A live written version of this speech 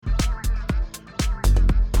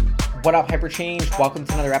What up, Hyperchange? Welcome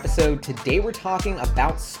to another episode. Today we're talking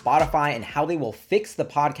about Spotify and how they will fix the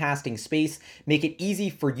podcasting space, make it easy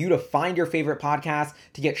for you to find your favorite podcast,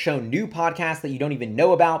 to get shown new podcasts that you don't even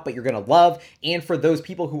know about, but you're going to love, and for those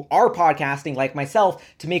people who are podcasting like myself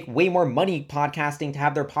to make way more money podcasting, to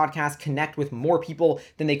have their podcast connect with more people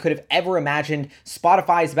than they could have ever imagined.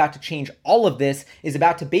 Spotify is about to change all of this, is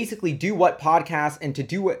about to basically do what podcasts and to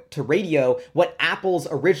do it to radio, what Apple's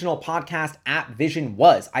original podcast app vision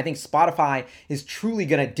was. I think Spotify is truly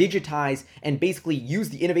going to digitize and basically use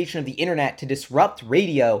the innovation of the internet to disrupt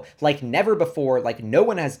radio like never before, like no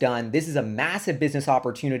one has done. This is a massive business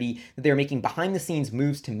opportunity that they're making behind the scenes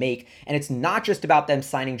moves to make. And it's not just about them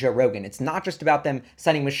signing Joe Rogan. It's not just about them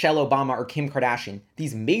signing Michelle Obama or Kim Kardashian.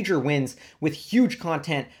 These major wins with huge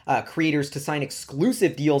content creators to sign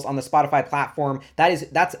exclusive deals on the Spotify platform.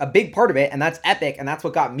 That's a big part of it. And that's epic. And that's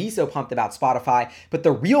what got me so pumped about Spotify. But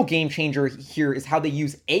the real game changer here is how they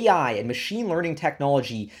use AI and machine learning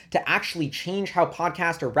technology to actually change how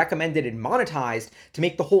podcasts are recommended and monetized to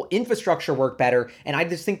make the whole infrastructure work better. And I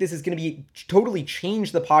just think this is going to be totally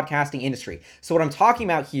change the podcasting industry. So what I'm talking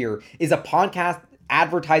about here is a podcast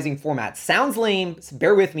advertising format. Sounds lame, so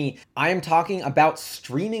bear with me. I am talking about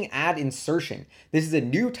streaming ad insertion. This is a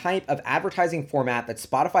new type of advertising format that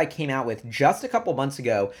Spotify came out with just a couple months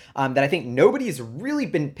ago that I think nobody's really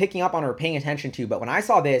been picking up on or paying attention to. But when I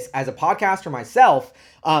saw this as a podcaster myself,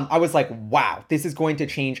 I was like, wow, this is going to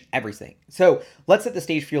change everything. So let's set the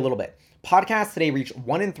stage for you a little bit. Podcasts today reach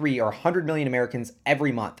 1 in 3 or 100 million Americans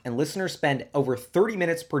every month, and listeners spend over 30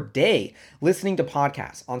 minutes per day listening to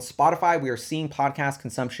podcasts. On Spotify, we are seeing podcast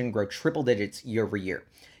consumption grow triple digits year over year.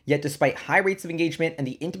 Yet despite high rates of engagement and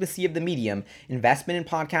the intimacy of the medium, investment in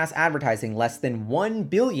podcast advertising less than $1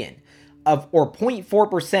 billion or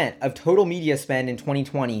 0.4% of total media spend in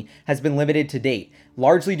 2020 has been limited to date,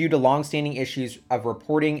 largely due to longstanding issues of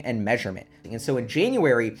reporting and measurement. And so in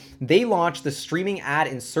January, they launched the streaming ad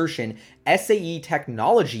insertion SAE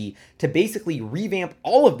technology to basically revamp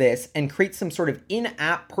all of this and create some sort of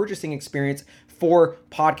in-app purchasing experience for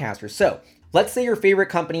podcasters. So let's say your favorite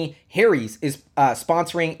company, Harry's, is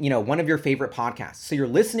sponsoring, one of your favorite podcasts. So you're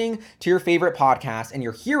listening to your favorite podcast and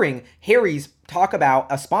you're hearing Harry's talk about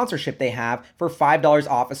a sponsorship they have for $5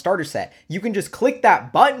 off a starter set. You can just click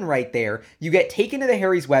that button right there. You get taken to the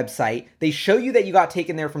Harry's website. They show you that you got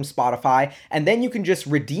taken there from Spotify, and then you can just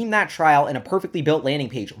redeem that trial in a perfectly built landing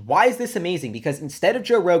page. Why is this amazing? Because instead of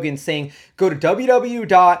Joe Rogan saying, go to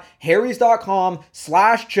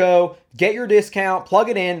www.harrys.com/Joe, get your discount, plug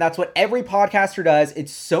it in. That's what every podcaster does.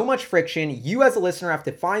 It's so much friction. You as a listener have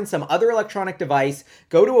to find some other electronic device,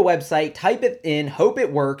 go to a website, type it in, hope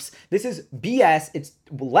it works. This is BS. It's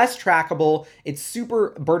less trackable. It's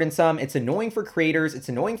super burdensome. It's annoying for creators. It's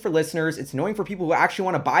annoying for listeners. It's annoying for people who actually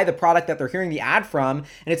want to buy the product that they're hearing the ad from.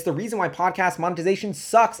 And it's the reason why podcast monetization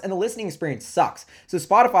sucks and the listening experience sucks. So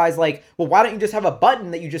Spotify is like, well, why don't you just have a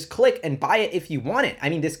button that you just click and buy it if you want it? I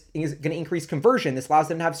mean, this is going to increase conversion. This allows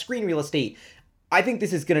them to have screen real estate. I think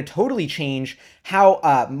this is going to totally change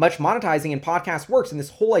how much monetizing in podcasts works, and this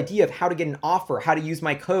whole idea of how to get an offer, how to use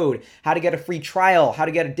my code, how to get a free trial, how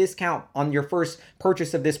to get a discount on your first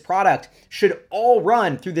purchase of this product should all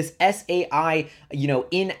run through this SAI,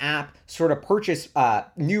 in-app sort of purchase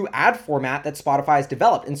new ad format that Spotify has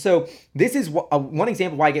developed. And so this is one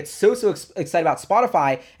example why I get so excited about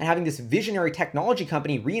Spotify and having this visionary technology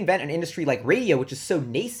company reinvent an industry like radio, which is so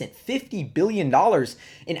nascent. $50 billion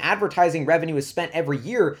in advertising revenue is spent every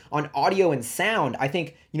year on audio and sound. I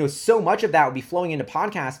think, so much of that would be flowing into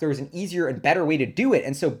podcasts. There's an easier and better way to do it.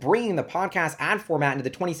 And so bringing the podcast ad format into the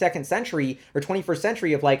 22nd century or 21st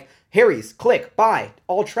century of like, Harry's, click, buy,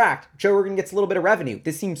 all tracked. Joe Rogan gets a little bit of revenue.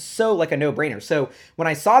 This seems so like a no-brainer. So when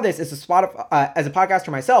I saw this as a podcaster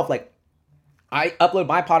myself, like I upload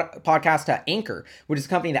my podcast to Anchor, which is a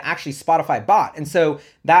company that actually Spotify bought. And so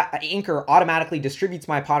that Anchor automatically distributes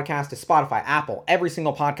my podcast to Spotify, Apple, every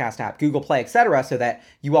single podcast app, Google Play, etc., so that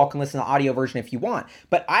you all can listen to the audio version if you want.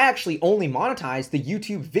 But I actually only monetize the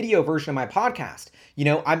YouTube video version of my podcast.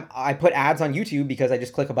 I put ads on YouTube because I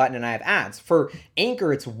just click a button and I have ads. For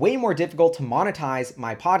Anchor, it's way more difficult to monetize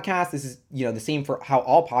my podcast. This is, the same for how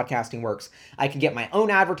all podcasting works. I can get my own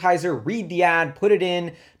advertiser, read the ad, put it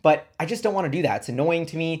in, but I just don't want to do that. It's annoying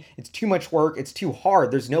to me. It's too much work. It's too hard.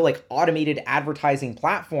 There's no automated advertising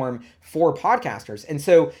platform for podcasters. And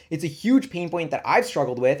so it's a huge pain point that I've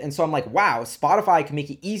struggled with. And so I'm like, wow, Spotify can make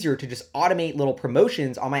it easier to just automate little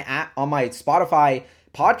promotions on my Spotify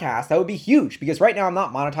podcasts, that would be huge, because right now I'm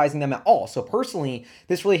not monetizing them at all. So personally,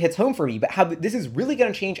 this really hits home for me. But how this is really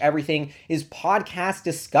going to change everything is podcast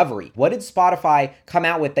discovery. What did Spotify come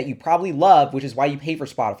out with that you probably love, which is why you pay for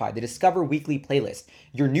Spotify? The Discover Weekly playlist.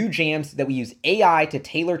 Your new jams that we use AI to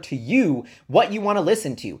tailor to you what you want to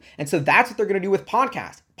listen to. And so that's what they're going to do with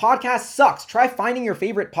podcasts. Podcast sucks. Try finding your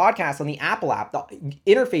favorite podcast on the Apple app. The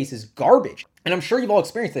interface is garbage. And I'm sure you've all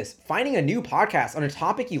experienced this. Finding a new podcast on a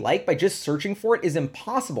topic you like by just searching for it is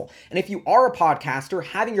impossible. And if you are a podcaster,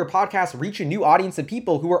 having your podcast reach a new audience of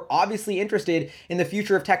people who are obviously interested in the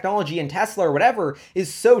future of technology and Tesla or whatever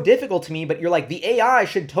is so difficult to me, but you're like, the AI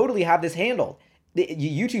should totally have this handled.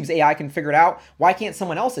 YouTube's AI can figure it out. Why can't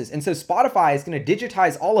someone else's? And so Spotify is going to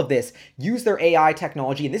digitize all of this, use their AI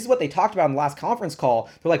technology. And this is what they talked about in the last conference call.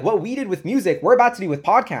 They're like, what we did with music, we're about to do with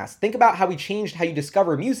podcasts. Think about how we changed how you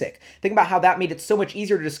discover music. Think about how that made it so much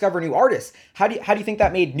easier to discover new artists. How do you think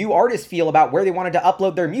that made new artists feel about where they wanted to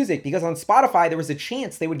upload their music? Because on Spotify, there was a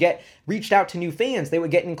chance they would get reached out to new fans. They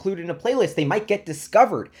would get included in a playlist. They might get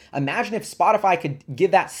discovered. Imagine if Spotify could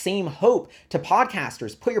give that same hope to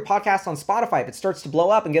podcasters. Put your podcast on Spotify. If it's starts to blow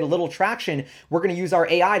up and get a little traction, we're going to use our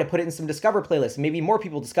AI to put it in some Discover playlists. Maybe more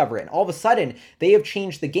people discover it. And all of a sudden, they have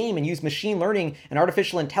changed the game and used machine learning and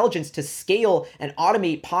artificial intelligence to scale and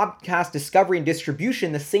automate podcast discovery and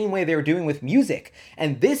distribution the same way they were doing with music.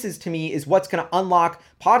 And this is, to me, is what's going to unlock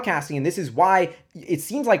podcasting. And this is why it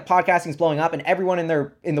seems like podcasting is blowing up and everyone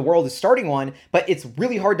in the world is starting one, but it's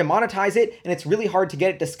really hard to monetize it and it's really hard to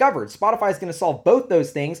get it discovered. Spotify is going to solve both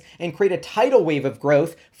those things and create a tidal wave of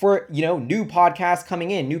growth for, new podcasts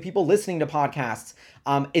coming in, new people listening to podcasts.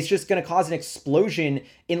 It's just going to cause an explosion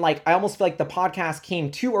in, I almost feel like the podcast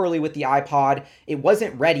came too early with the iPod. It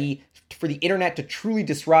wasn't ready for the internet to truly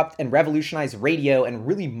disrupt and revolutionize radio and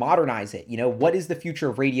really modernize it. What is the future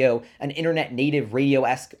of radio, an internet native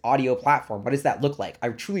radio-esque audio platform? What does that look like? I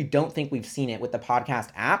truly don't think we've seen it with the podcast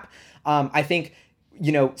app. I think,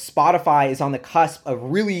 Spotify is on the cusp of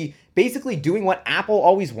really basically doing what Apple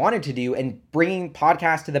always wanted to do and bringing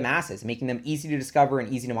podcasts to the masses, making them easy to discover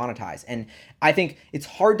and easy to monetize. And I think it's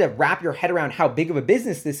hard to wrap your head around how big of a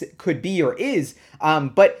business this could be or is.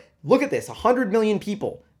 But look at this, 100 million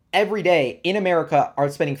people every day in America are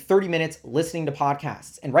spending 30 minutes listening to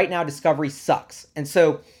podcasts. And right now, discovery sucks. And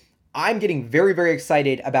so I'm getting very, very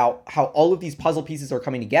excited about how all of these puzzle pieces are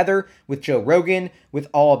coming together with Joe Rogan, with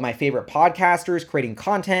all of my favorite podcasters creating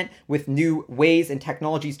content, with new ways and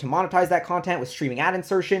technologies to monetize that content with streaming ad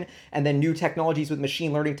insertion, and then new technologies with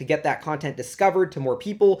machine learning to get that content discovered to more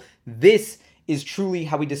people. This is truly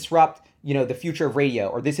how we disrupt the future of radio,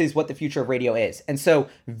 or this is what the future of radio is. And so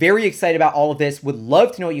very excited about all of this. Would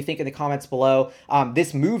love to know what you think in the comments below.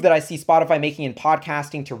 This move that I see Spotify making in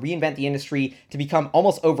podcasting to reinvent the industry, to become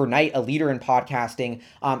almost overnight a leader in podcasting,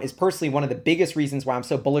 is personally one of the biggest reasons why I'm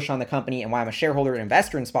so bullish on the company and why I'm a shareholder and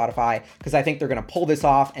investor in Spotify, because I think they're going to pull this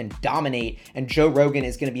off and dominate. And Joe Rogan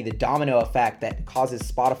is going to be the domino effect that causes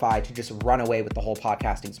Spotify to just run away with the whole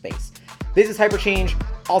podcasting space. This is Hyperchange.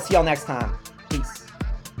 I'll see y'all next time. Peace.